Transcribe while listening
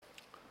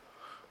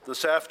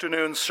This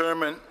afternoon's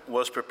sermon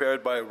was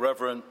prepared by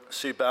Reverend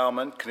C.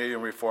 Bauman,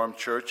 Canadian Reformed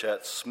Church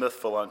at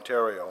Smithville,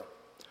 Ontario.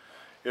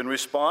 In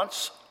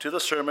response to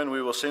the sermon,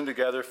 we will sing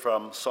together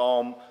from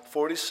Psalm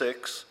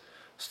 46,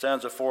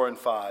 stanza 4 and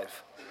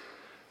 5.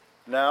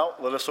 Now,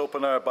 let us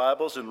open our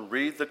Bibles and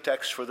read the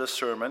text for this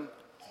sermon,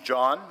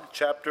 John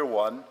chapter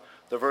 1,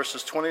 the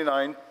verses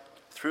 29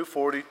 through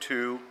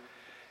 42,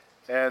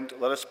 and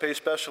let us pay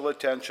special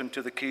attention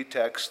to the key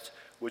text,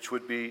 which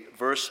would be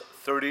verse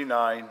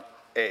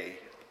 39a.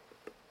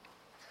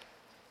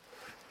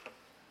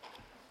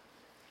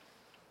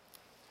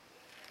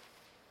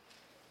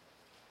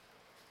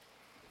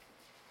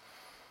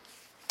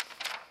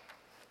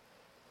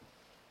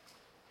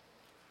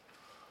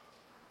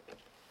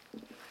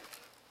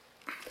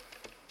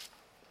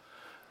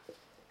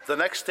 The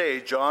next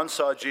day, John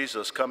saw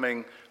Jesus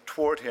coming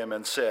toward him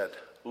and said,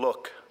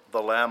 "Look,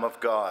 the Lamb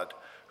of God,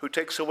 who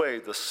takes away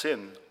the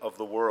sin of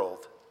the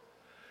world.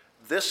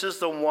 This is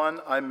the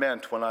one I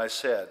meant when I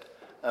said,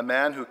 'A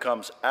man who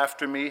comes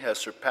after me has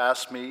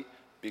surpassed me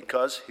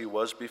because he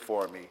was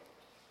before me.'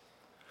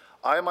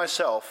 I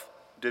myself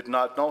did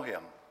not know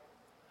him,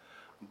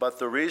 but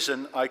the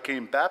reason I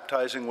came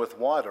baptizing with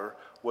water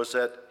was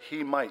that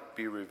he might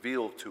be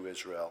revealed to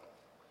Israel."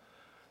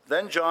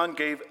 Then John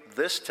gave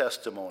this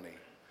testimony,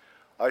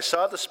 "I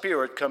saw the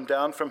Spirit come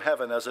down from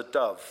heaven as a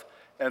dove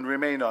and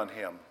remain on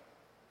him.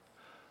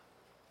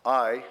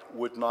 I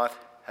would not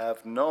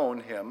have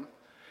known him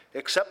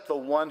except the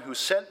one who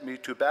sent me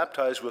to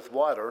baptize with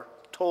water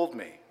told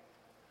me,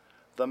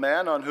 'The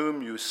man on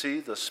whom you see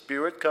the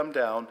Spirit come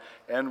down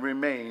and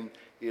remain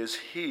is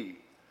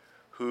he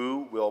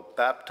who will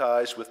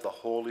baptize with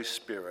the Holy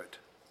Spirit.'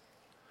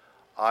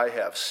 I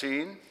have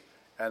seen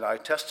and I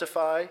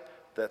testify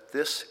that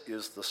this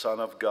is the Son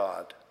of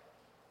God."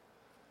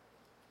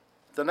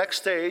 The next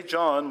day,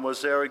 John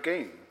was there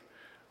again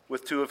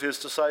with two of his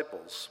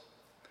disciples.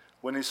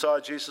 When he saw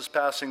Jesus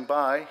passing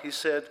by, he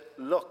said,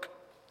 "Look,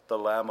 the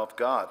Lamb of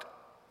God."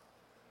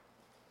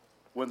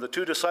 When the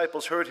two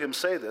disciples heard him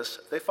say this,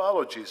 they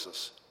followed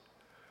Jesus.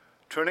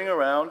 Turning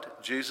around,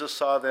 Jesus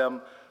saw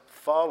them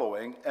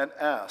following and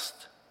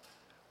asked,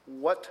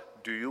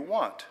 "What do you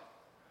want?"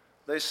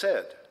 They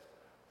said,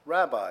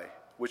 "Rabbi,"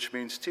 which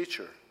means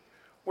teacher,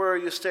 "where are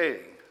you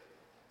staying?"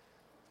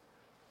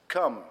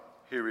 "Come,"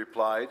 he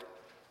replied,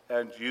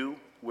 "and you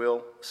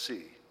will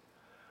see."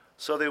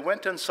 So they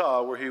went and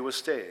saw where he was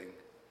staying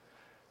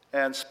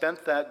and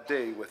spent that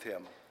day with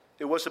him.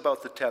 It was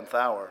about the 10th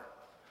hour.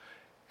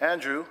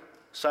 Andrew,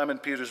 Simon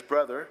Peter's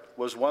brother,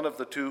 was one of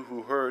the two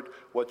who heard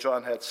what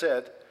John had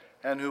said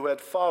and who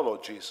had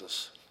followed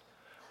Jesus.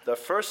 The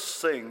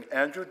first thing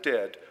Andrew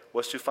did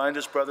was to find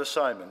his brother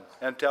Simon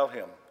and tell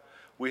him,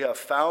 "We have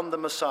found the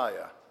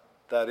Messiah,"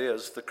 that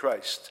is, the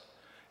Christ,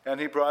 and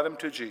he brought him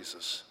to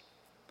Jesus.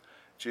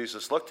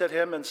 Jesus looked at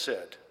him and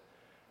said,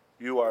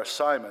 "You are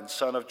Simon,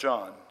 son of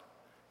John.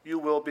 You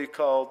will be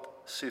called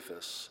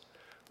Cephas,"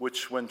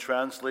 which when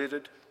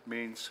translated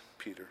means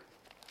Peter.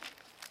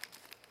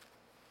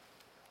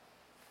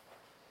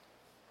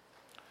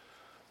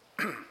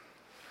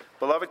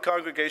 Beloved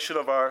congregation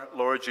of our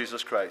Lord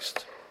Jesus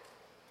Christ,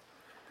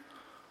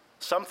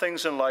 some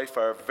things in life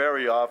are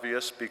very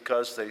obvious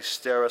because they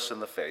stare us in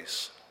the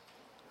face.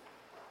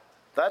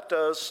 That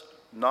does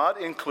not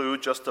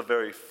include just the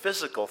very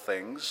physical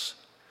things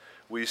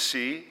we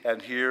see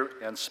and hear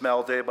and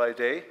smell day by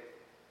day,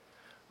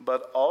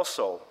 but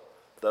also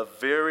the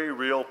very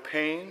real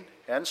pain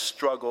and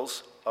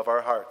struggles of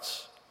our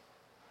hearts.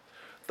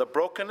 The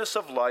brokenness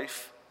of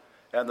life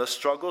and the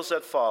struggles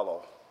that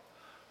follow.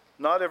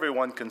 Not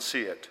everyone can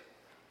see it,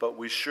 but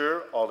we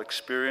sure all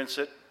experience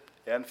it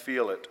and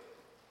feel it.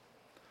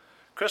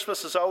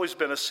 Christmas has always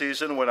been a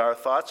season when our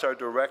thoughts are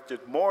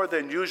directed more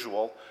than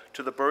usual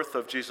to the birth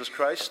of Jesus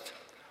Christ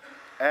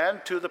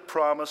and to the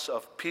promise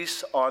of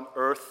peace on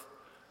earth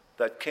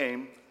that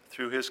came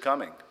through his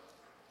coming.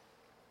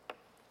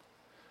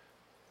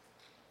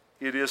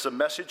 It is a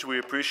message we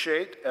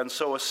appreciate and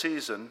so a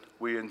season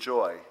we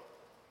enjoy.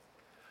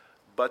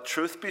 But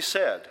truth be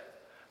said,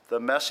 the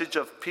message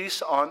of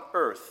peace on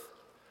earth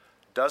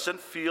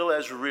doesn't feel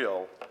as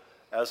real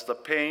as the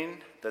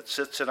pain that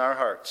sits in our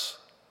hearts.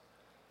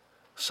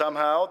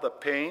 Somehow the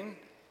pain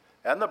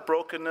and the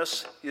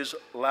brokenness is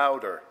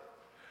louder,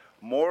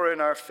 more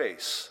in our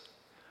face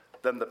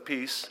than the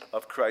peace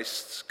of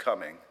Christ's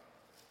coming.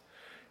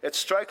 It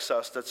strikes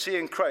us that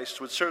seeing Christ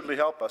would certainly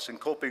help us in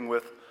coping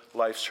with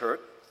life's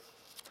hurt.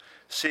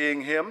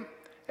 Seeing him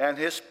and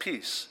his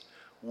peace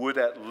would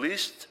at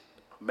least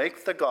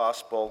make the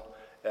gospel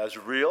as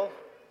real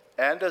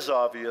and as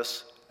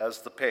obvious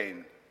as the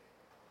pain.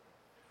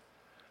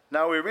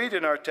 Now we read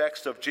in our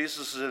text of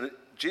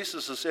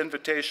Jesus'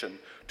 invitation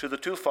to the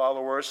two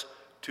followers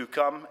to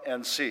come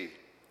and see.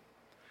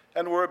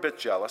 And we're a bit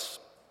jealous.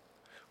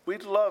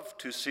 We'd love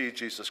to see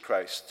Jesus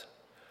Christ,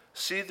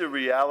 see the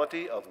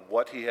reality of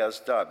what he has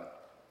done.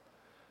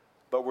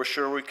 But we're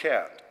sure we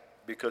can't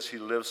because he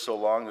lived so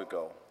long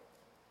ago.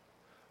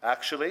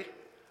 Actually,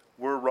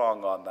 we're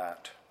wrong on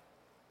that.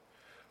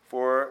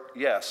 For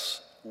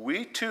yes,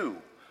 we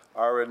too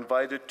are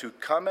invited to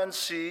come and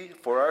see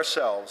for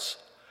ourselves,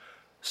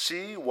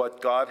 see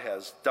what God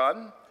has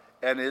done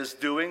and is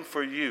doing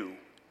for you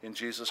in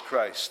Jesus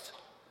Christ.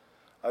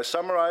 I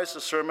summarize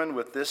the sermon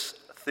with this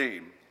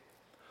theme: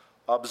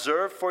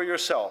 observe for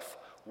yourself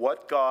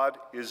what God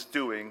is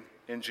doing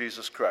in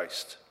Jesus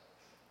Christ.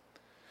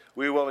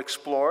 We will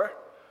explore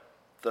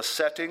the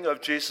setting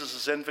of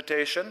Jesus'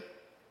 invitation,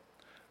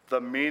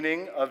 the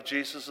meaning of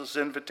Jesus'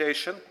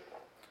 invitation,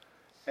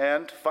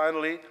 and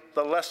finally,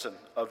 the lesson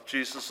of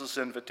Jesus'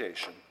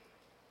 invitation.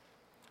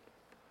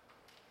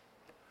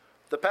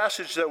 The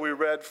passage that we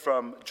read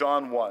from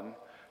John 1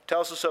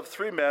 tells us of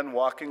 3 men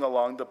walking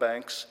along the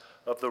banks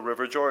of the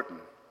River Jordan.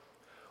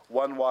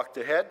 One walked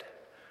ahead,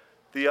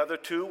 the other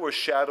 2 were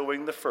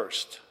shadowing the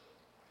first,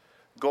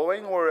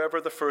 going wherever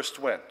the first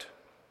went.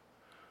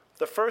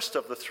 The first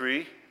of the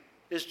 3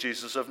 is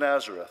Jesus of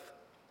Nazareth.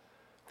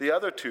 The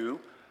other 2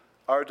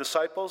 are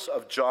disciples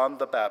of John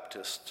the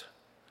Baptist.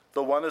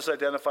 The one is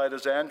identified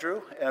as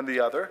Andrew, and the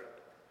other,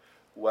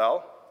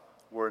 well,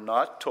 we're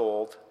not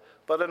told,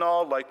 but in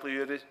all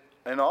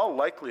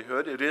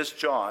likelihood it is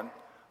John,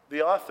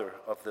 the author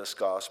of this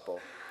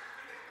gospel.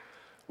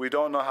 We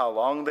don't know how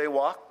long they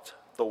walked,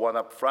 the one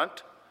up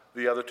front,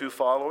 the other 2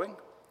 following.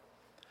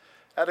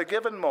 At a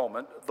given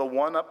moment, the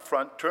one up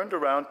front turned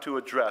around to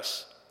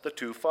address the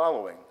 2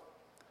 following.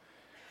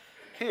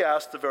 He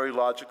asked the very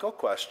logical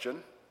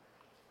question,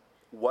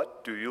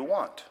 "What do you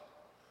want?"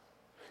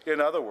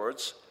 In other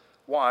words,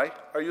 why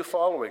are you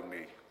following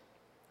me?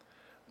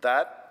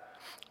 That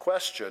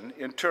question,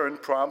 in turn,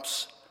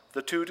 prompts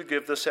the 2 to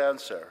give this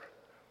answer.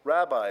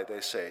 "Rabbi,"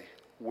 they say,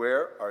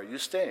 "where are you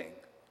staying?"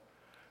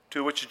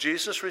 To which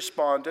Jesus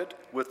responded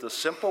with the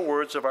simple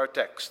words of our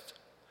text,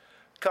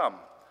 "Come,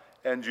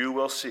 and you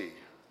will see."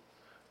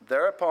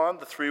 Thereupon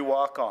the 3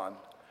 walk on,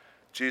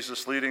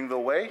 Jesus leading the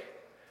way,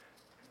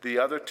 the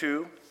other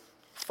 2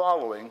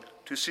 following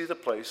to see the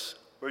place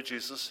where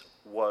Jesus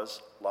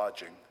was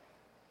lodging.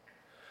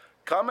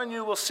 "Come and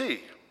you will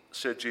see,"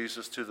 said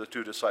Jesus to the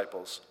 2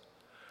 disciples.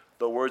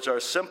 The words are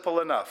simple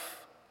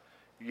enough.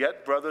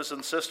 Yet, brothers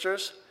and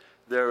sisters,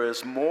 there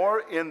is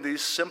more in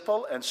these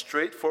simple and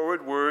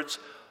straightforward words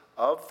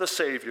of the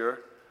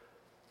Savior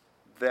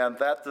than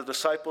that the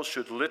disciples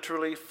should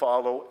literally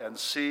follow and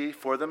see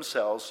for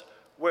themselves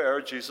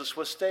where Jesus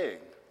was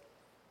staying.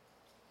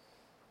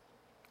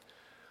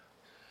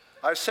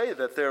 I say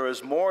that there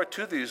is more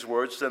to these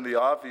words than the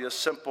obvious,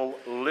 simple,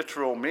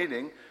 literal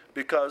meaning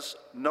because,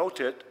 note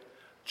it,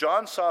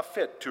 John saw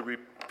fit to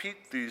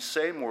repeat these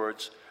same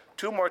words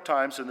 2 more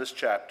times in this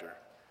chapter.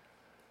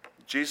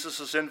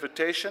 Jesus'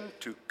 invitation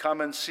to come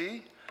and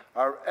see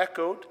are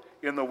echoed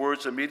in the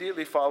words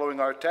immediately following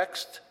our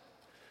text,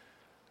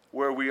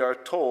 where we are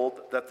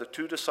told that the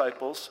 2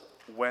 disciples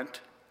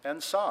went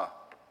and saw.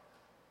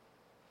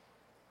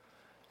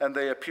 And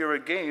they appear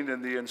again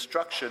in the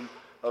instruction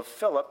of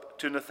Philip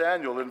to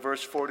Nathanael in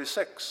verse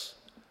 46,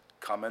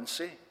 "Come and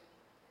see."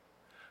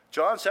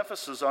 John's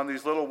emphasis on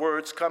these little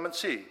words, "come and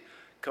see,"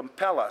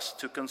 compel us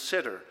to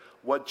consider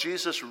what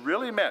Jesus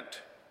really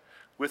meant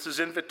with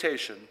his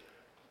invitation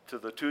to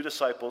the 2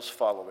 disciples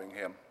following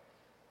him.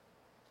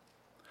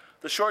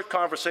 The short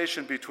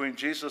conversation between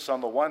Jesus on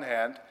the one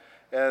hand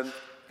and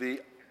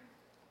the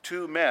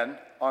 2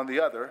 men on the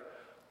other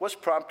was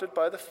prompted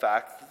by the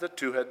fact that the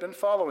 2 had been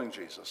following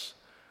Jesus.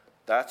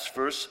 That's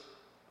verse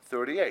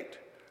 38.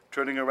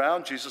 Turning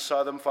around, Jesus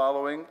saw them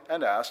following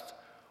and asked,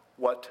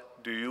 "What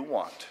do you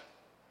want?"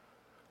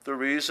 The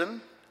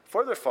reason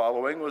for their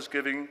following was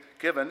given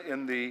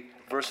in the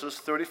verses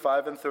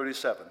 35 and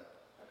 37.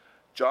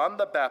 John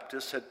the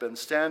Baptist had been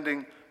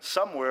standing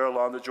somewhere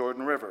along the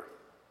Jordan River,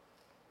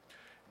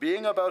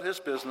 being about his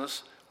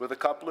business with a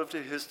couple of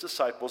his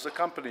disciples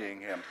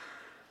accompanying him.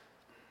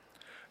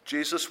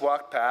 Jesus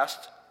walked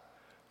past.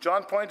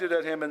 John pointed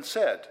at him and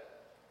said,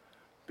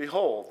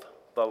 "Behold,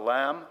 the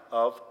Lamb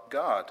of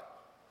God."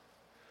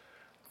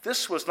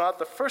 This was not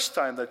the first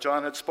time that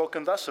John had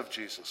spoken thus of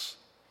Jesus.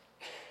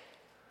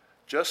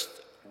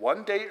 Just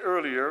one day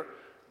earlier,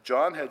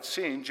 John had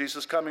seen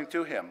Jesus coming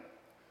to him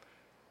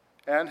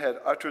and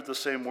had uttered the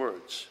same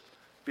words,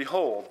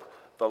 "Behold,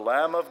 the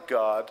Lamb of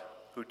God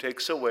who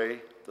takes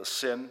away the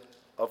sin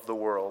of the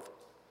world."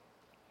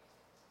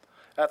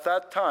 At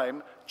that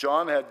time,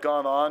 John had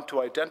gone on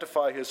to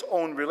identify his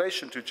own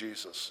relation to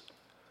Jesus.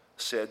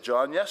 Said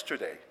John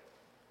yesterday,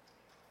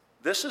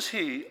 "This is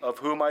he of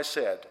whom I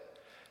said,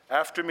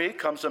 'After me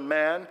comes a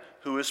man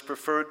who is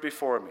preferred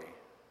before me.'"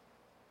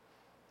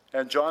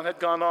 And John had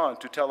gone on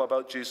to tell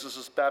about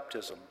Jesus'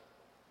 baptism.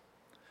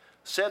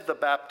 Said the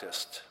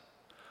Baptist,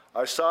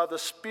 "I saw the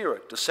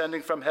Spirit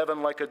descending from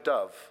heaven like a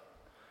dove,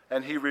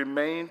 and he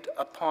remained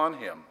upon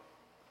him."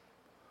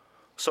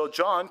 So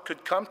John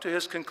could come to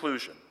his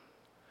conclusion.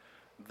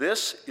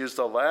 This is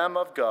the Lamb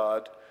of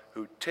God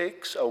who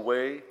takes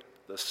away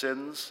the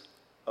sins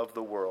of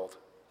the world.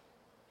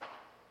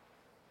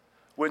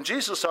 When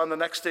Jesus on the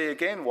next day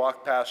again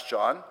walked past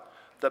John,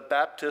 the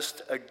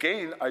Baptist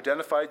again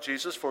identified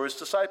Jesus for his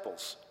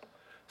disciples.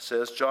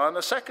 Says John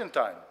a second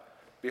time,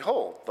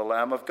 "Behold, the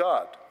Lamb of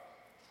God."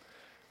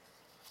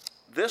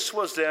 This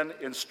was then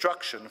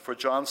instruction for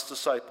John's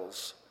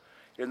disciples,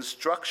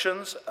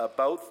 instructions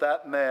about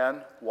that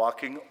man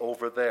walking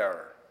over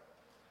there.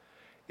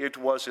 It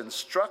was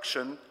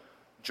instruction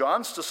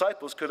John's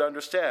disciples could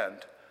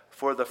understand,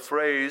 for the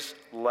phrase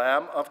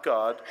Lamb of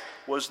God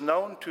was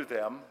known to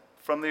them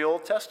from the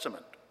Old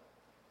Testament.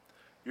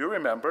 You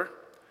remember,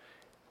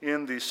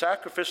 in the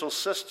sacrificial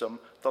system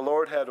the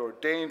Lord had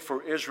ordained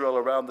for Israel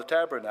around the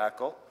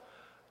tabernacle,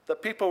 the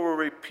people were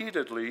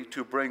repeatedly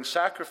to bring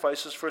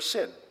sacrifices for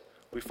sin.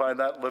 We find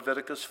that in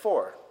Leviticus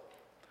 4.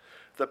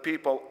 The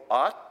people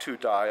ought to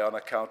die on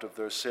account of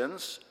their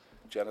sins,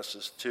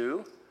 Genesis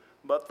 2,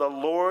 but the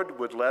Lord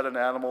would let an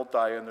animal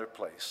die in their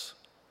place.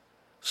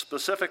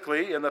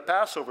 Specifically, in the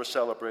Passover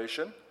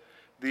celebration,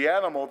 the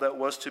animal that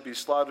was to be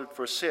slaughtered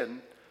for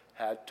sin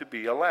had to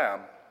be a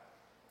lamb.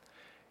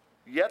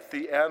 Yet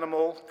the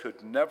animal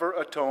could never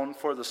atone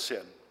for the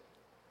sin.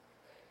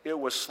 It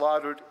was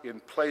slaughtered in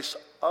place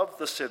of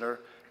the sinner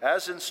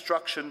as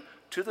instruction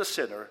to the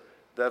sinner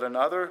that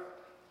another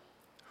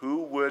who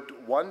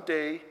would one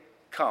day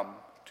come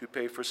to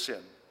pay for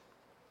sin,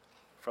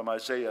 from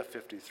Isaiah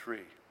 53.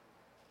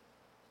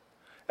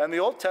 And the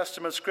Old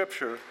Testament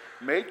scripture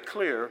made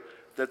clear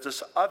that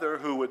this other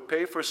who would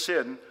pay for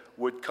sin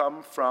would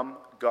come from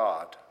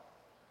God.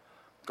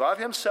 God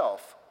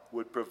himself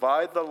would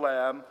provide the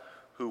lamb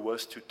who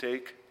was to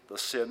take the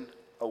sin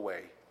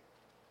away.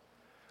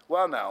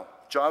 Well now,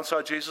 John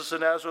saw Jesus of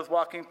Nazareth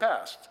walking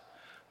past,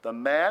 the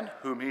man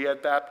whom he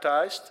had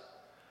baptized,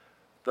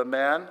 the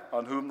man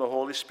on whom the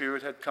Holy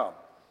Spirit had come.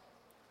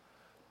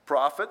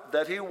 Prophet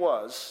that he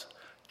was,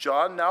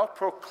 John now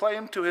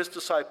proclaimed to his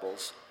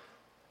disciples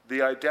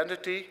the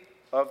identity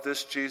of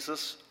this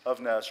Jesus of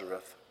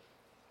Nazareth.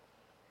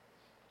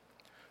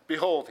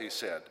 Behold, he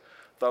said,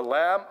 the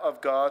Lamb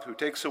of God who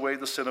takes away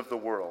the sin of the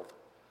world.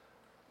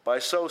 By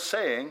so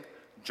saying,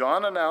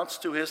 John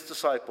announced to his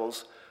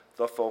disciples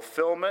the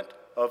fulfillment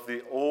of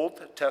the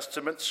Old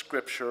Testament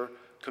scripture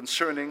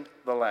concerning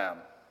the Lamb.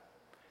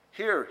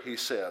 Here, he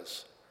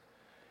says,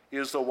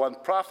 is the one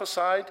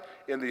prophesied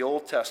in the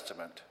Old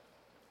Testament.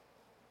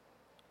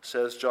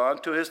 Says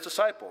John to his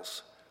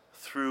disciples,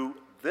 through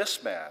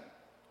this man,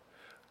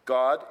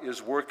 God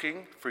is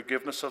working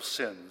forgiveness of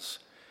sins,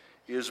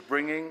 is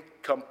bringing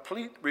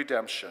complete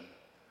redemption.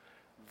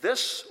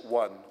 This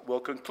one will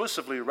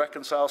conclusively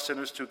reconcile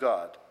sinners to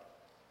God.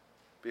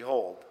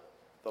 Behold,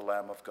 the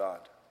Lamb of God.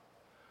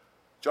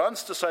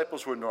 John's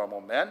disciples were normal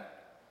men,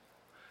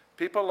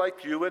 people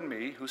like you and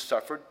me who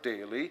suffered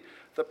daily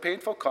the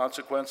painful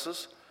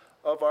consequences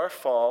of our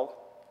fall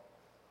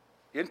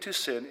into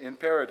sin in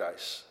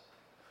paradise.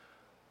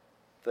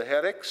 The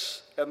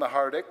headaches and the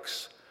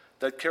heartaches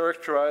that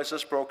characterize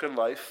this broken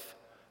life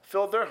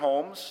filled their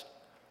homes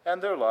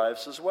and their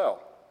lives as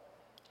well.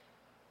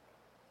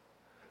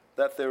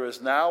 That there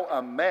is now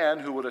a man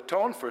who would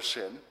atone for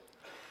sin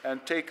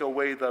and take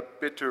away the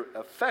bitter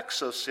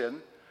effects of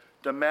sin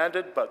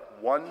demanded but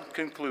one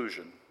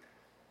conclusion: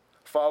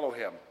 follow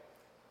him.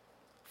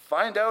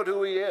 Find out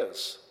who he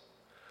is.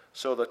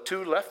 So the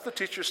two left the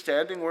teacher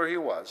standing where he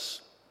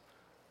was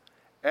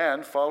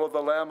and followed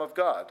the Lamb of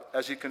God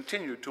as he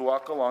continued to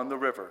walk along the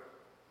river.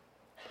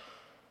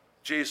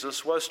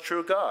 Jesus was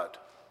true God,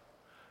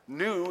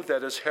 knew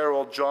that as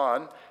herald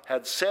John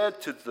had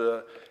said to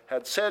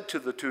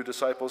the two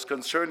disciples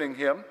concerning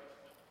him,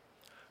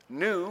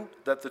 knew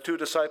that the two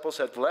disciples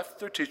had left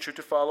their teacher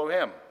to follow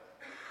him.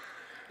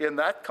 In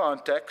that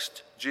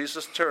context,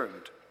 Jesus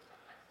turned,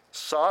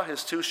 saw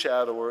his two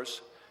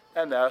shadowers,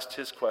 and asked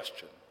his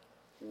question,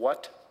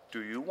 "What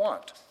do you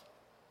want?"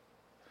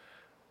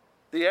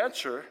 The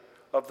answer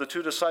of the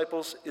two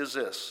disciples is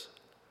this: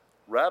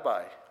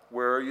 "Rabbi,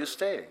 where are you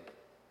staying?"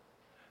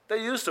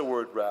 They used the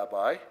word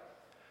rabbi,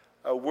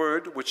 a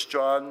word to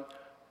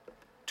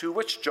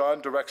which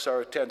John directs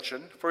our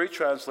attention, for he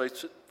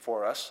translates it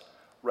for us.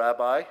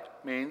 Rabbi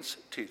means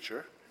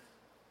teacher.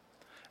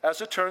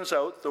 As it turns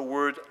out, the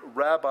word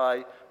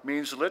rabbi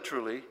means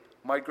literally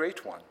my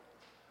great one.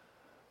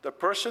 The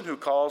person who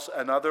calls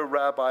another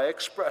rabbi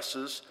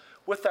expresses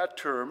with that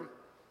term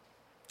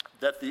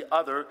that the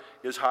other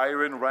is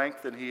higher in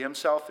rank than he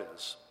himself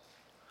is.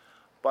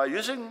 By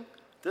using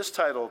this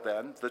title,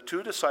 then, the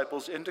two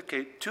disciples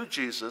indicate to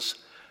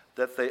Jesus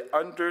that they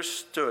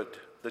understood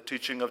the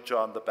teaching of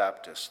John the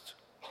Baptist,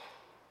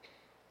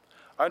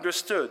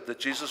 understood that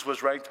Jesus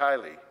was ranked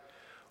highly,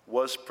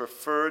 was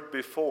preferred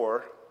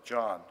before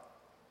John.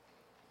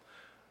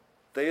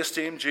 They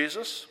esteem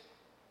Jesus,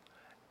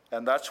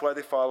 and that's why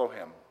they follow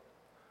him.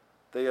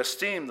 They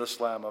esteem this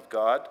Lamb of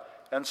God,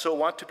 and so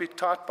want to be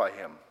taught by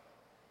him.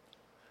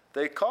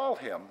 They call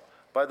him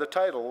by the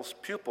titles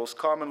pupils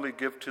commonly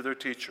give to their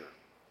teacher.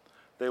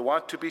 They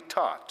want to be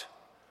taught,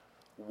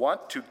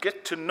 want to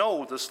get to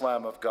know this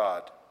Lamb of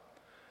God,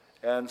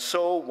 and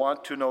so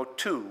want to know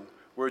too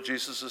where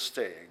Jesus is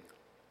staying.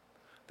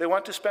 They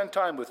want to spend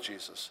time with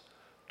Jesus,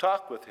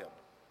 talk with him,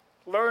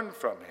 learn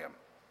from him.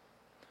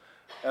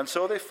 And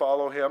so they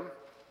follow him,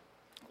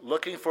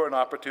 looking for an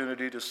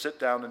opportunity to sit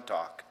down and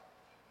talk.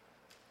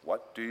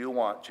 "What do you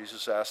want?"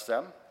 Jesus asked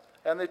them,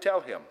 and they tell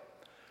him,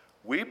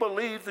 We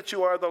believe that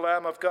you are the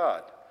Lamb of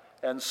God,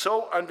 and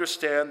so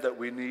understand that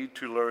we need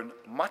to learn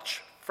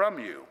much from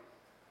you.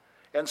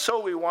 And so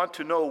we want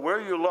to know where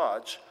you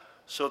lodge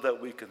so that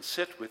we can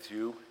sit with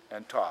you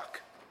and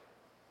talk."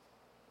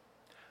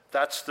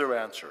 That's their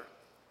answer.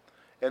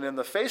 And in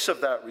the face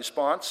of that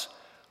response,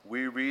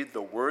 we read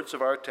the words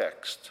of our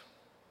text.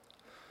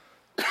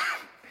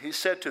 He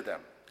said to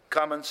them,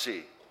 "Come and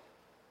see."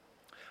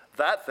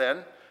 That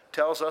then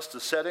tells us the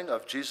setting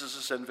of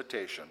Jesus'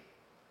 invitation.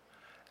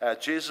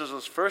 At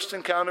Jesus' first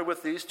encounter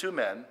with these two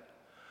men,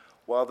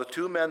 while the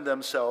two men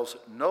themselves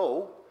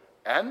know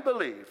and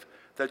believe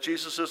that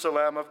Jesus is the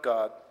Lamb of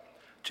God,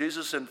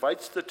 Jesus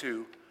invites the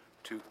two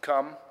to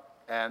come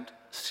and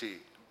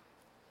see.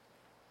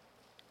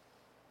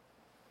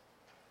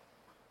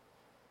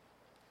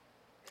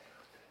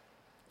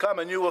 "Come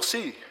and you will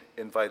see,"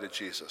 invited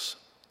Jesus.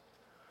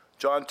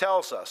 John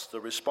tells us the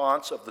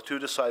response of the two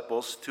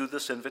disciples to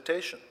this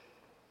invitation.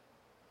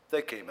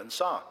 They came and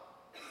saw.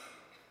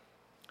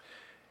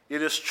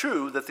 It is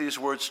true that these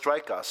words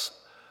strike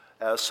us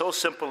as so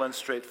simple and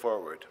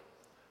straightforward.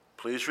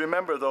 Please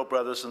remember, though,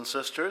 brothers and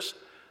sisters,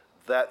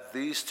 that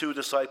these two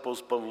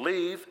disciples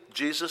believe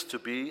Jesus to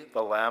be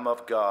the Lamb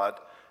of God,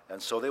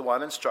 and so they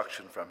want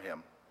instruction from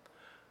him.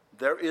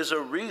 There is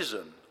a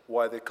reason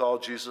why they call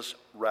Jesus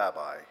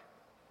Rabbi.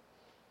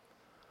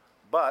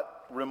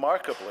 But,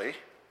 remarkably,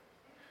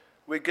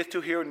 we get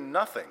to hear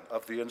nothing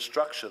of the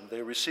instruction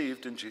they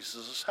received in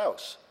Jesus'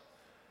 house.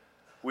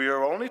 We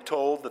are only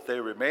told that they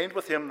remained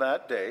with him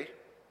that day,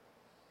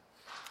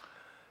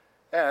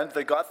 and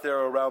they got there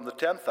around the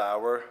 10th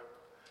hour,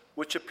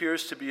 which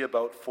appears to be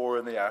about 4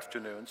 in the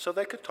afternoon, so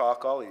they could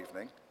talk all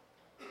evening.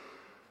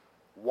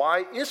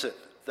 Why is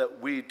it that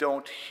we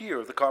don't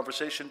hear the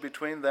conversation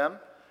between them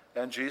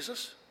and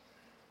Jesus?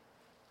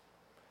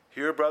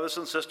 Here, brothers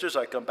and sisters,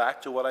 I come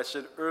back to what I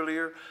said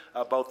earlier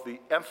about the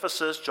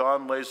emphasis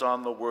John lays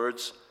on the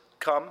words,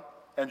 "Come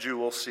and you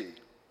will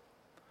see."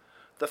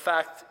 The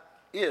fact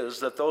is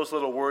that those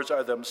little words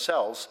are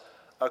themselves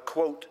a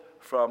quote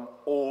from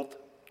Old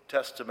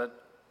Testament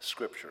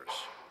scriptures.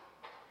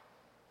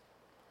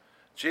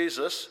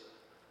 Jesus,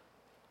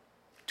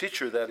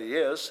 teacher that he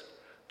is,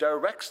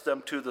 directs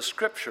them to the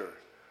scripture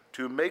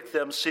to make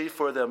them see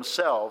for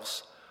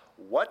themselves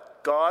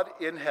what God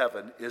in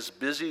heaven is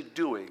busy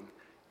doing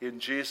in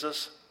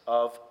Jesus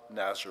of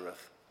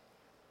Nazareth.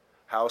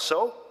 How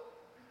so?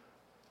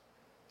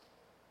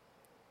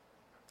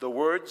 The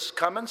words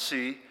 "come and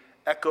see"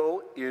 echo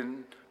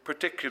in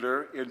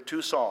particular in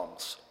two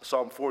psalms,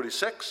 Psalm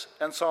 46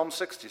 and Psalm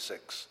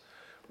 66.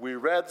 We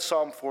read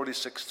Psalm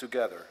 46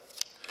 together.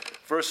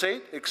 Verse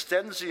 8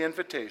 extends the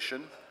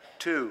invitation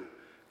to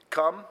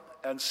come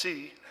and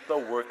see the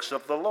works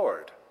of the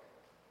Lord.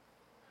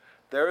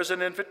 There is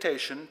an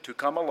invitation to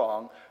come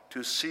along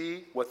to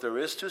see what there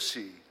is to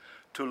see,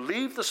 to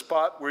leave the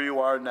spot where you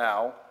are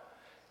now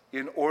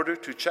in order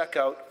to check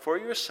out for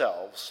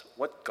yourselves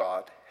what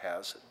God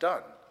has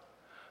done.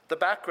 The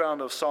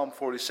background of Psalm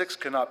 46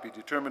 cannot be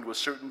determined with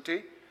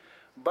certainty,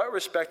 but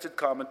respected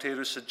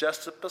commentators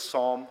suggest that the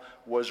psalm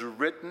was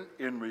written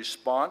in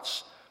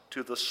response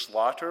to the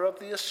slaughter of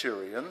the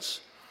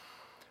Assyrians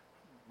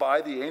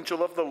by the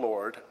angel of the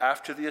Lord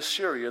after the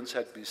Assyrians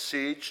had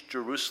besieged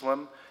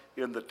Jerusalem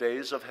in the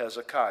days of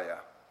Hezekiah.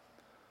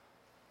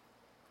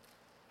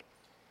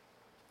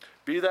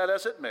 Be that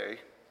as it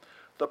may,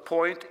 the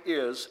point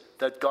is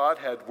that God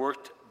had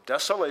worked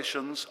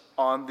desolations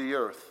on the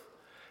earth,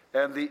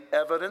 and the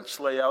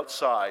evidence lay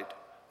outside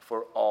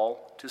for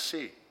all to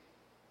see.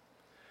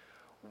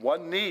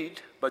 One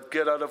need but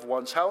get out of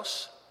one's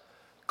house,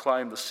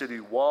 climb the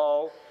city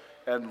wall,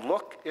 and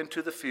look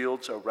into the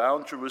fields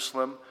around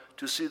Jerusalem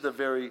to see the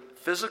very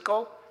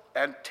physical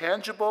and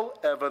tangible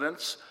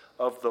evidence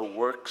of the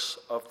works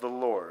of the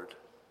Lord.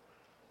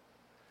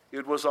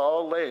 It was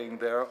all laying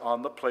there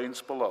on the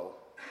plains below.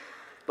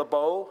 The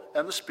bow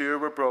and the spear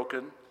were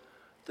broken,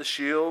 the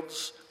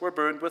shields were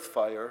burned with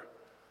fire,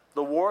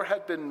 the war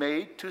had been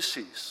made to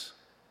cease.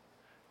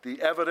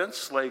 The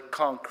evidence lay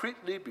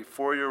concretely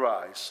before your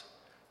eyes.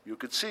 You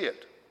could see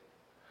it,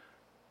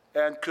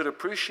 and could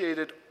appreciate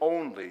it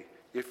only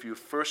if you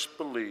first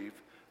believed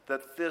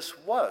that this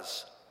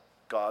was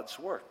God's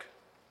work.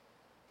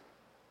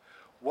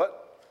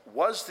 What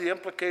was the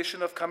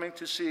implication of coming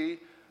to see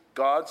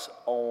God's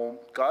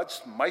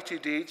mighty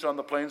deeds on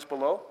the plains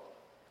below?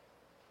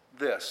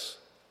 This: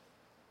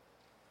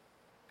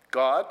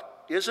 God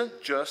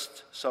isn't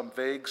just some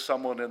vague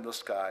someone in the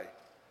sky,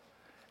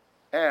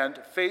 and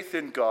faith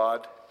in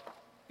God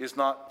is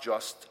not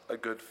just a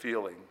good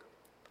feeling.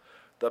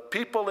 The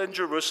people in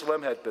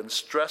Jerusalem had been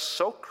stressed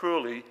so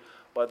cruelly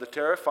by the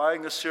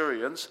terrifying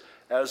Assyrians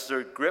as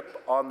their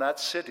grip on that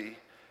city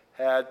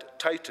had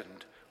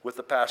tightened with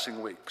the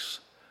passing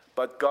weeks.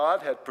 But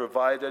God had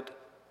provided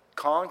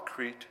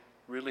concrete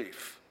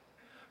relief.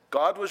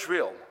 God was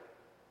real.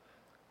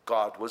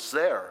 God was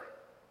there.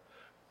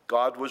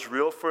 God was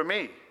real for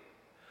me.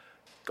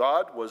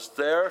 God was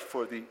there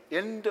for the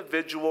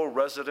individual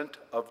resident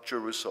of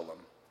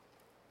Jerusalem.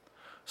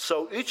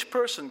 So each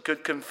person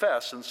could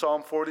confess in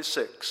Psalm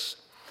 46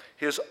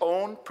 his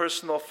own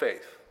personal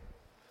faith.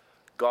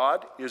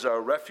 God is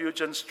our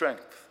refuge and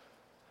strength,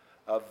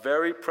 a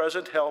very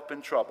present help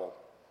in trouble,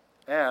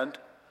 and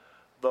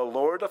the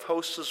Lord of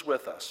hosts is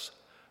with us.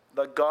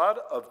 The God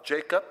of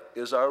Jacob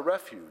is our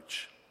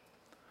refuge.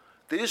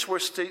 These were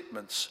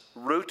statements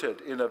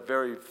rooted in a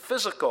very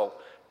physical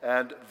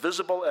and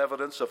visible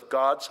evidence of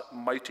God's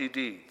mighty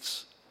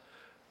deeds.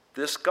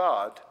 This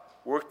God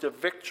worked a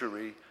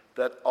victory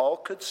that all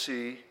could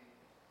see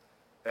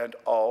and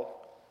all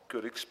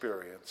could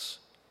experience.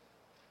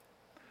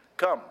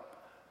 Come,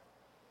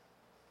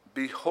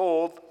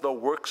 behold the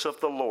works of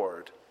the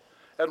Lord.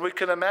 And we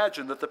can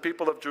imagine that the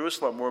people of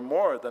Jerusalem were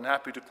more than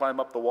happy to climb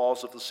up the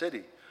walls of the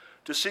city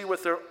to see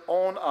with their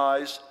own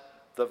eyes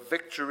the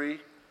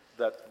victory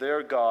that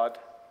their God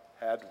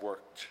had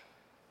worked.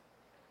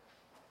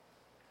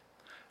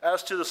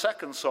 As to the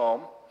second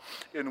psalm,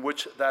 in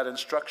which that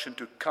instruction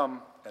to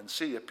come and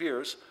see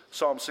appears,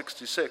 Psalm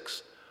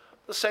 66,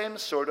 the same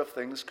sort of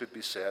things could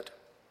be said.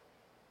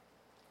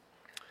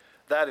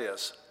 That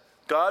is,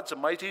 God's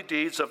mighty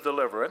deeds of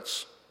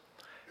deliverance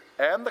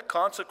and the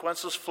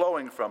consequences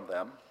flowing from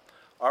them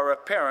are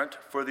apparent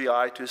for the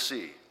eye to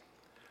see.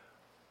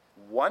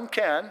 One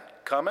can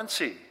come and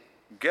see,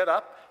 get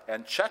up,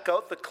 and check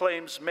out the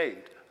claims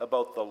made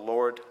about the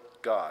Lord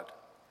God.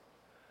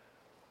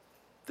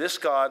 This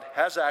God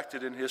has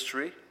acted in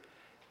history,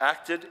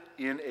 acted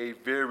in a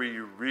very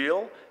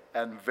real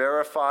and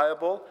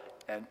verifiable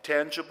and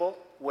tangible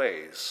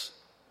ways.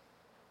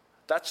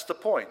 That's the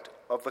point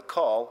of the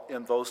call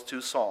in those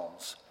two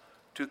psalms,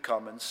 to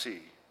come and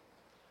see.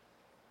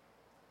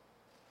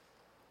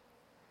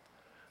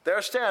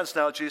 There stands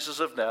now Jesus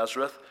of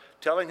Nazareth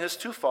telling his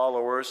two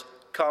followers,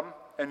 "Come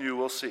and you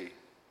will see."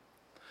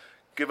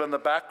 Given the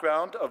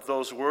background of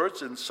those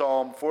words in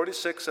Psalm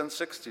 46 and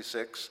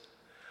 66,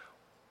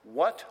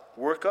 what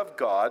work of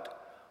God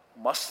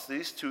must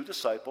these two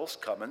disciples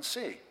come and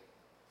see?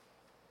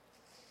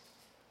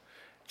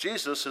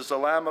 Jesus is the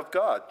Lamb of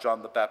God,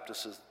 John the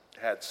Baptist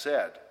had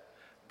said.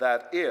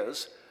 That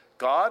is,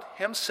 God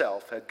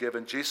himself had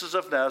given Jesus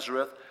of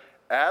Nazareth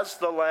as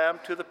the Lamb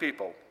to the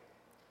people,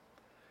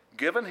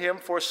 given him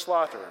for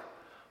slaughter,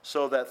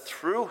 so that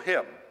through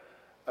him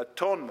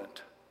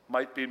atonement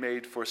might be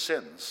made for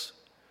sins.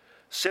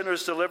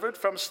 Sinners delivered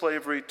from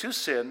slavery to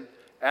sin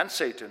and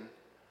Satan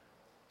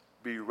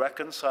be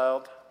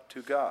reconciled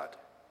to God.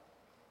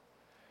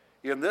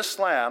 In this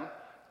Lamb,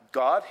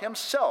 God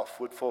himself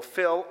would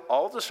fulfill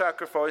all the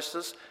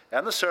sacrifices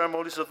and the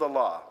ceremonies of the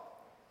law,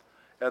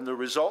 and the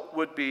result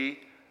would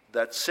be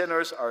that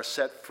sinners are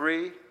set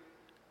free,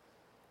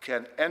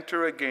 can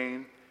enter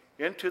again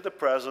into the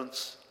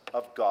presence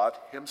of God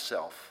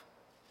himself.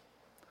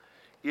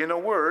 In a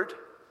word,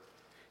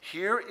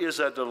 here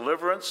is a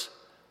deliverance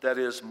that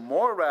is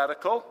more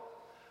radical,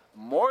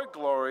 more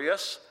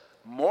glorious,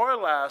 more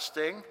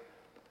lasting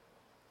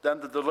than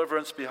the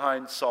deliverance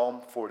behind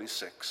Psalm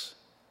 46.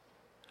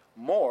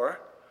 More,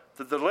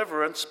 the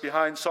deliverance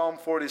behind Psalm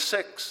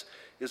 46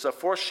 is a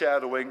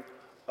foreshadowing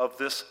of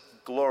this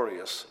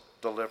glorious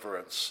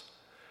deliverance.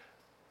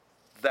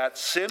 That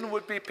sin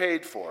would be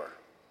paid for,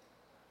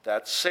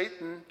 that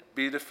Satan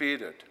be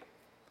defeated,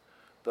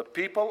 the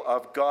people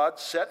of God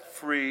set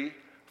free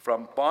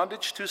from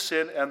bondage to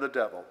sin and the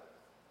devil.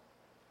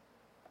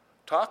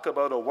 Talk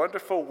about a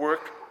wonderful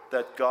work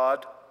that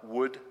God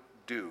would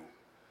do.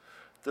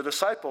 The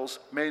disciples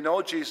may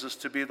know Jesus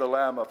to be the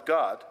Lamb of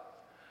God,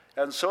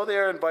 and so they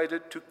are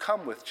invited to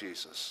come with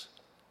Jesus,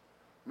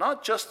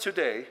 not just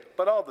today,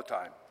 but all the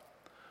time,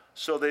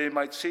 so they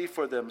might see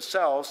for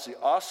themselves the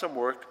awesome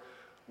work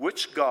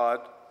which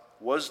God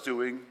was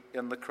doing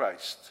in the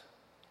Christ.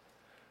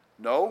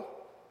 No,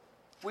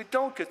 we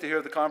don't get to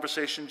hear the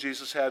conversation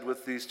Jesus had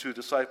with these two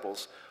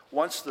disciples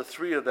once the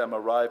three of them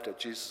arrived at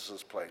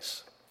Jesus'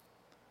 place.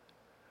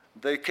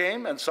 They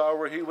came and saw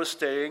where he was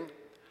staying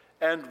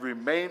and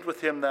remained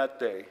with him that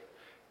day,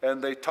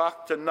 and they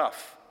talked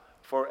enough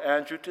for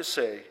Andrew to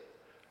say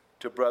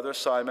to Brother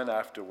Simon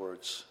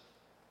afterwards,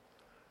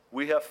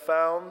 "We have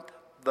found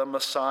the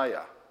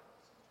Messiah."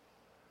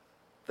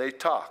 They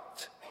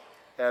talked,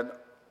 and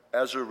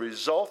as a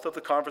result of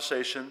the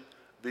conversation,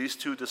 these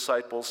two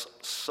disciples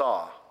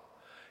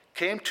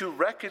came to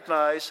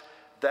recognize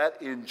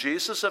that in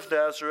Jesus of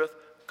Nazareth,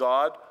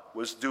 God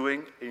was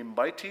doing a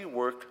mighty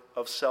work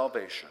of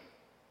salvation.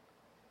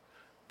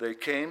 They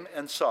came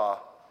and saw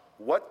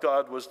what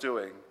God was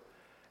doing,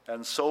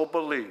 and so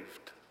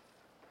believed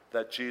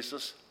that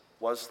Jesus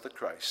was the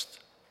Christ.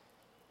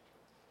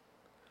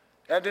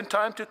 And in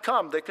time to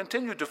come, they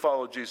continued to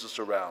follow Jesus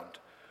around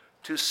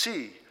to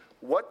see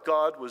what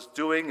God was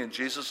doing in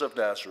Jesus of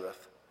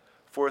Nazareth.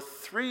 For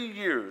 3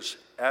 years,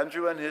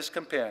 Andrew and his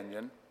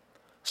companion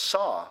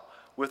saw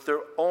with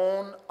their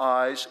own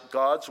eyes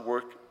God's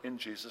work in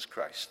Jesus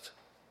Christ.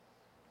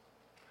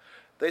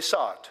 They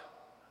saw it.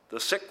 The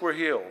sick were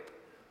healed.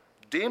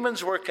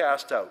 Demons were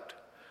cast out.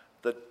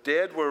 The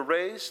dead were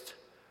raised.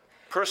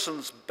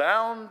 Persons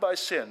bound by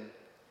sin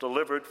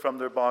delivered from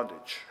their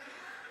bondage.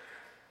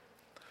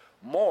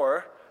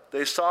 More,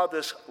 they saw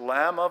this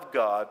Lamb of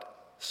God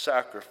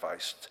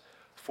sacrificed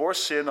for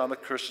sin on the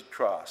cursed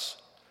cross,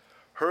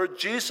 heard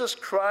Jesus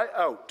cry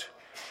out,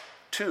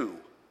 too,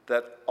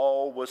 that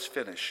all was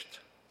finished,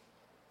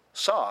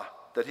 saw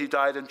that he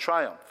died in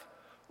triumph,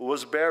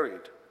 was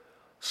buried,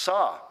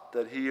 saw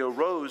that he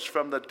arose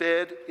from the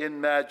dead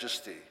in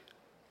majesty.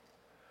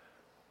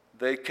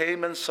 They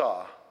came and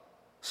saw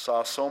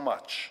so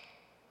much,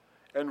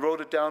 and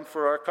wrote it down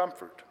for our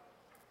comfort.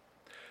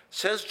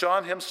 Says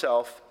John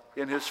himself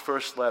in his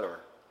first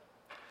letter.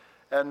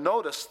 And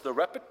notice the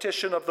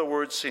repetition of the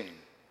word seen.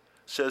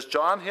 Says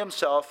John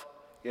himself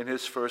in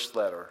his first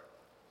letter.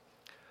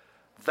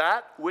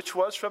 That which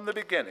was from the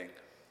beginning,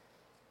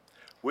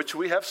 which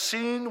we have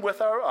seen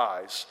with our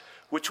eyes,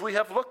 which we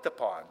have looked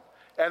upon,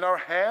 and our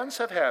hands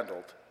have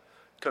handled,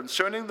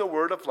 concerning the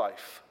word of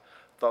life.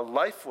 The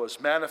life was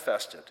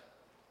manifested,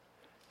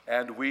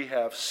 and we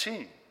have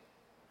seen,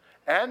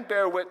 and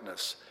bear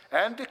witness,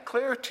 and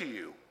declare to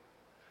you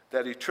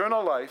that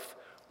eternal life,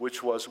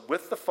 which was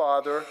with the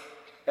Father,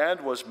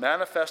 and was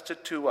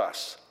manifested to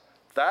us,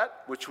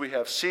 that which we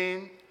have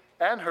seen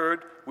and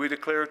heard, we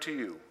declare to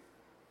you,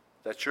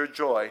 that your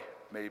joy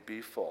may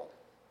be full.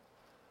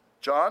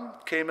 John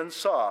came and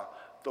saw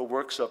the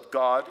works of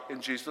God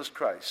in Jesus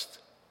Christ,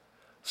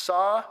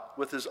 saw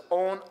with his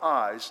own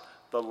eyes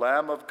the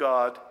Lamb of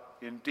God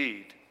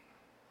indeed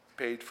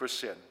paid for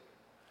sin,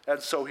 and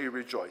so he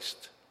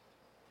rejoiced.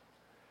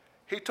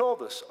 He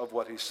told us of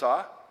what he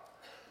saw,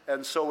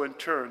 and so in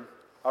turn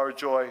our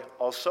joy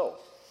also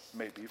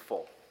may be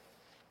full.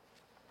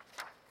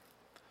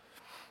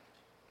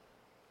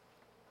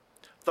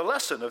 The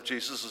lesson of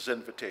Jesus'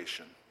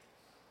 invitation.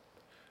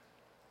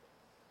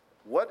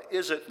 What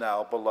is it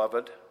now,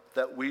 beloved,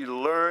 that we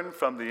learn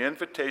from the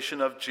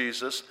invitation of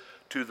Jesus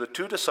to the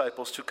two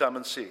disciples to come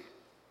and see?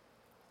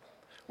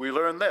 We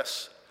learn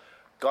this: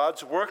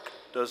 God's work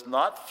does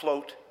not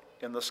float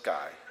in the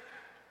sky.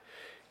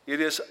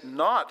 It is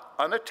not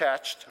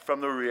unattached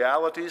from the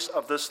realities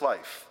of this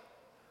life.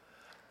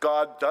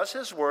 God does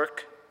his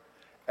work,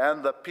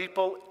 and the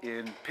people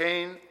in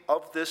pain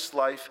of this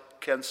life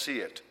can see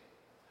it.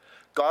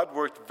 God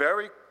worked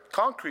very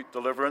concrete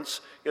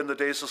deliverance in the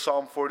days of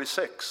Psalm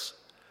 46,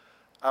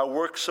 a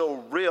work so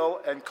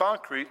real and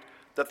concrete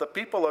that the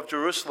people of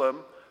Jerusalem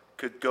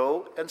could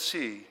go and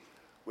see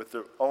with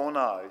their own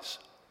eyes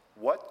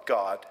what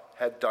God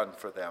had done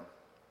for them.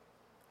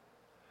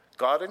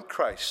 God in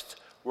Christ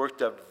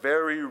worked a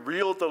very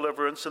real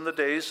deliverance in the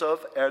days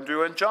of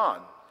Andrew and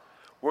John,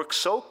 worked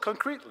so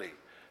concretely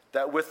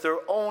that with their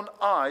own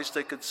eyes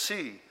they could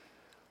see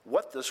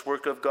what this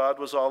work of God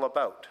was all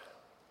about.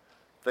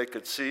 They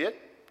could see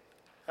it,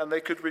 and they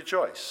could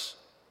rejoice.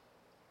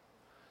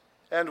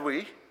 And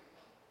we?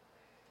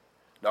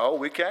 No,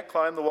 we can't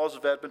climb the walls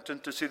of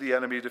Edmonton to see the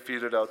enemy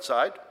defeated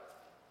outside.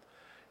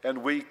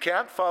 And we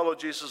can't follow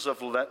Jesus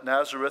of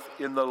Nazareth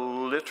in the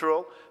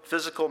literal,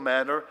 physical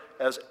manner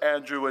as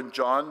Andrew and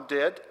John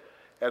did,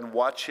 and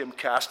watch him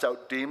cast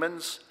out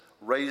demons,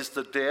 raise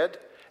the dead,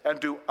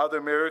 and do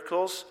other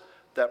miracles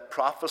that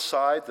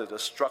prophesy the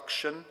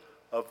destruction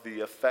of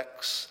the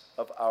effects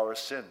of our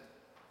sin.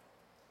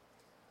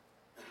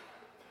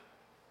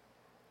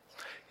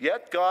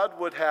 Yet God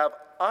would have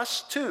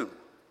us too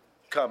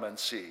come and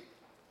see.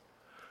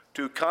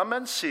 To come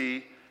and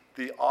see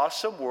the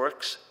awesome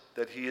works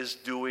that he is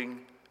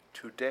doing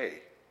today.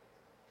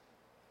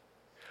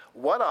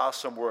 What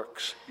awesome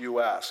works, you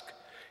ask,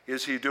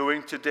 is he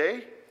doing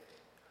today?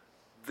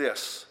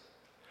 This: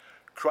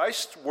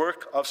 Christ's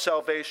work of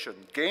salvation,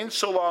 gained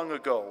so long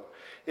ago,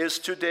 is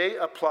today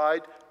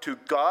applied to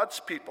God's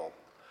people,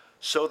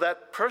 so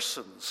that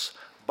persons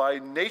by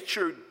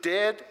nature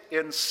dead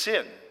in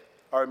sin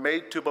are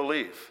made to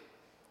believe.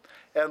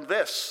 And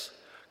this,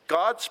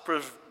 God's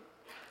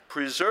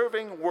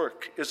preserving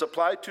work, is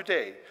applied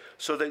today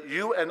so that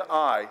you and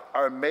I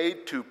are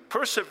made to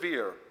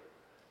persevere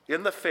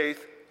in the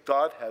faith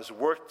God has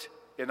worked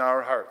in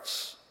our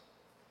hearts.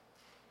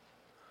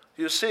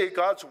 You see,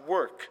 God's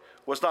work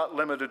was not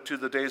limited to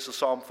the days of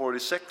Psalm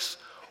 46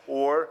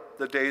 or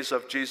the days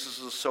of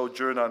Jesus'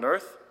 sojourn on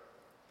earth.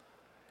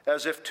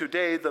 As if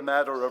today the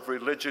matter of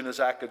religion is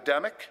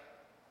academic,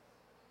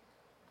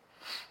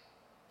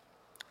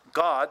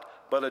 God,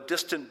 but a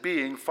distant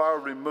being far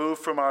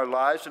removed from our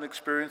lives and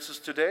experiences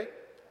today?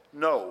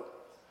 No.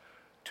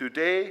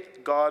 Today,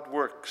 God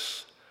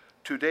works.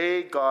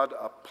 Today, God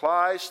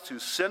applies to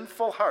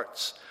sinful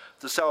hearts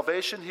the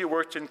salvation he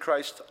worked in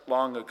Christ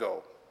long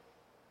ago.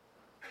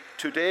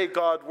 Today,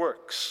 God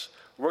works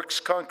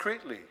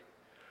concretely,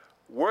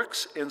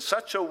 works in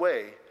such a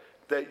way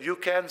that you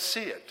can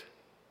see it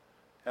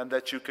and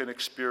that you can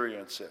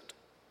experience it.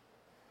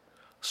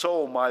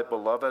 So, my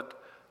beloved,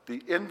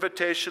 the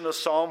invitation of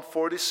Psalm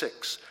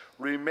 46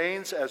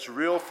 remains as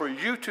real for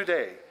you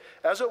today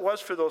as it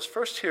was for those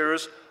first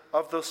hearers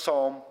of the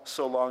psalm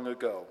so long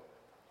ago.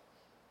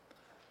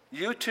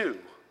 You too,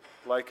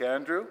 like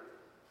Andrew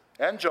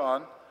and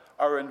John,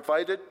 are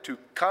invited to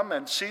come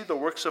and see the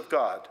works of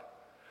God,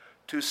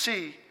 to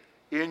see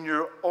in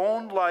your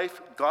own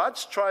life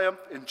God's triumph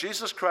in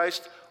Jesus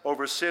Christ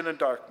over sin and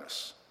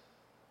darkness.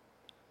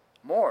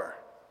 More,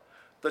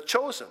 the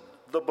chosen,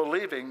 the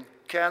believing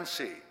can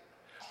see.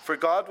 For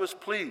God was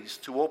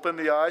pleased to open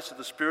the eyes of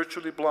the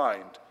spiritually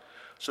blind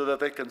so that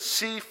they can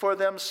see for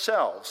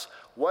themselves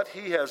what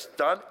he has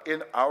done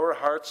in our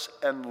hearts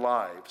and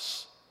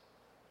lives.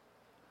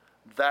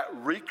 That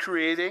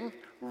recreating,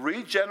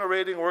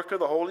 regenerating work of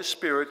the Holy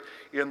Spirit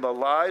in the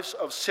lives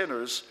of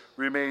sinners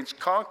remains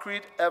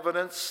concrete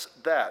evidence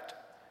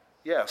that,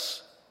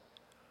 yes,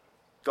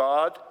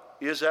 God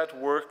is at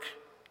work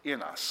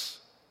in us.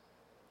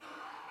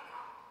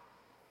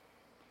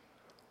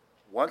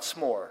 Once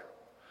more,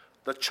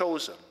 the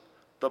chosen,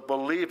 the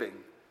believing,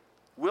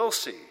 will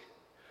see,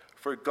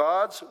 for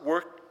God's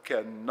work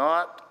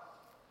cannot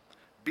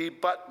be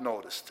but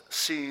noticed,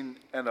 seen,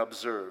 and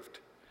observed.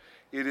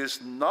 It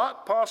is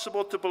not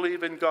possible to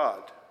believe in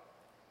God,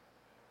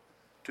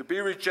 to be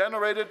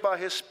regenerated by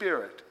his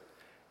Spirit,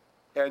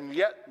 and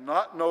yet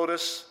not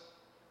notice,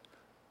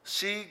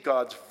 see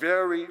God's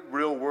very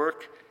real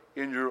work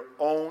in your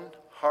own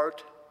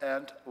heart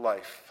and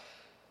life.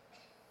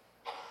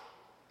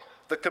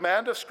 The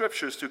command of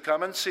Scriptures to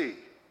come and see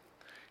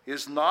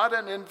is not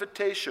an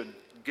invitation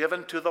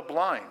given to the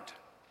blind.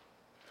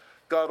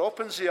 God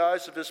opens the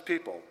eyes of his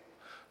people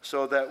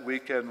so that we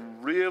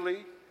can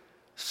really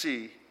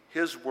see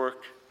his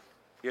work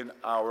in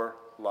our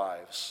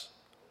lives.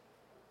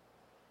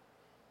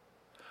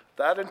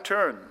 That in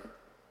turn,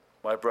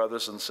 my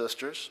brothers and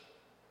sisters,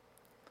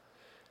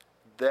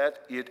 that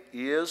it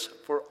is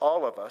for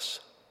all of us,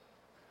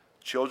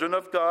 children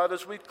of God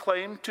as we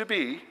claim to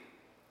be,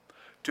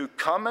 to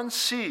come and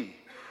see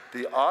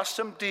the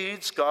awesome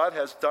deeds God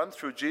has done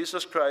through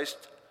Jesus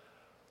Christ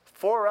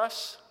for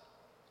us,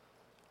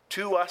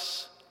 to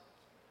us,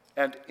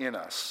 and in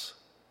us.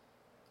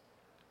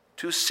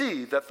 To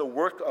see that the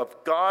work of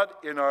God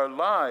in our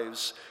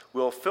lives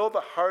will fill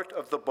the heart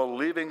of the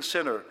believing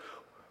sinner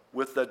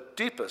with the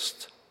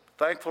deepest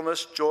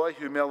thankfulness, joy,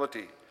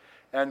 humility,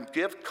 and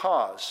give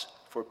cause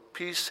for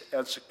peace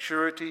and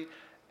security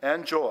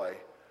and joy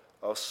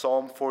of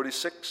Psalm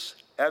 46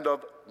 and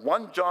of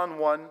 1 John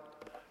 1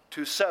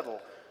 to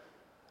settle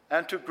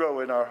and to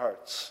grow in our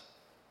hearts.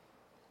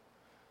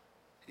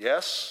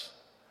 Yes,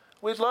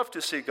 we'd love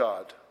to see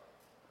God,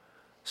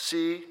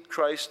 see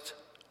Christ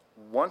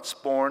once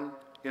born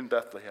in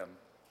Bethlehem,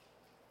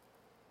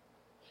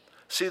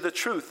 see the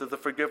truth of the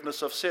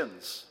forgiveness of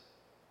sins,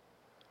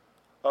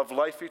 of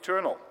life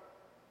eternal.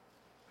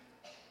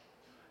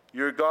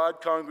 Your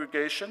God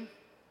congregation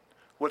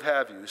would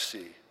have you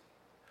see.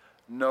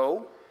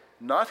 No,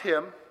 not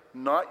him,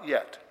 not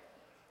yet,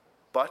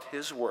 but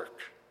his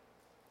work.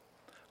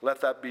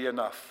 Let that be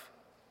enough.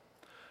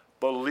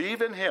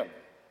 Believe in him,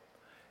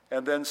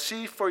 and then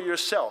see for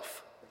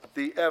yourself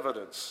the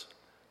evidence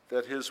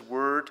that his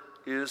word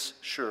is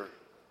sure.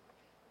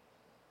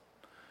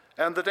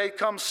 And the day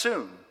comes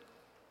soon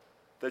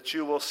that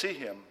you will see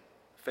him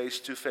face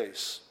to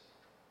face.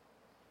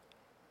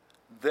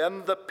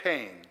 Then the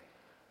pain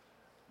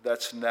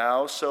that's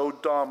now so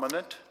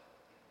dominant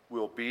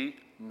will be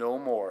no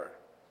more.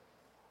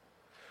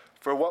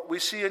 For what we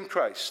see in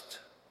Christ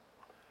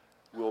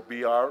will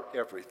be our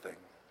everything.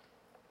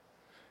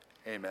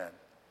 Amen.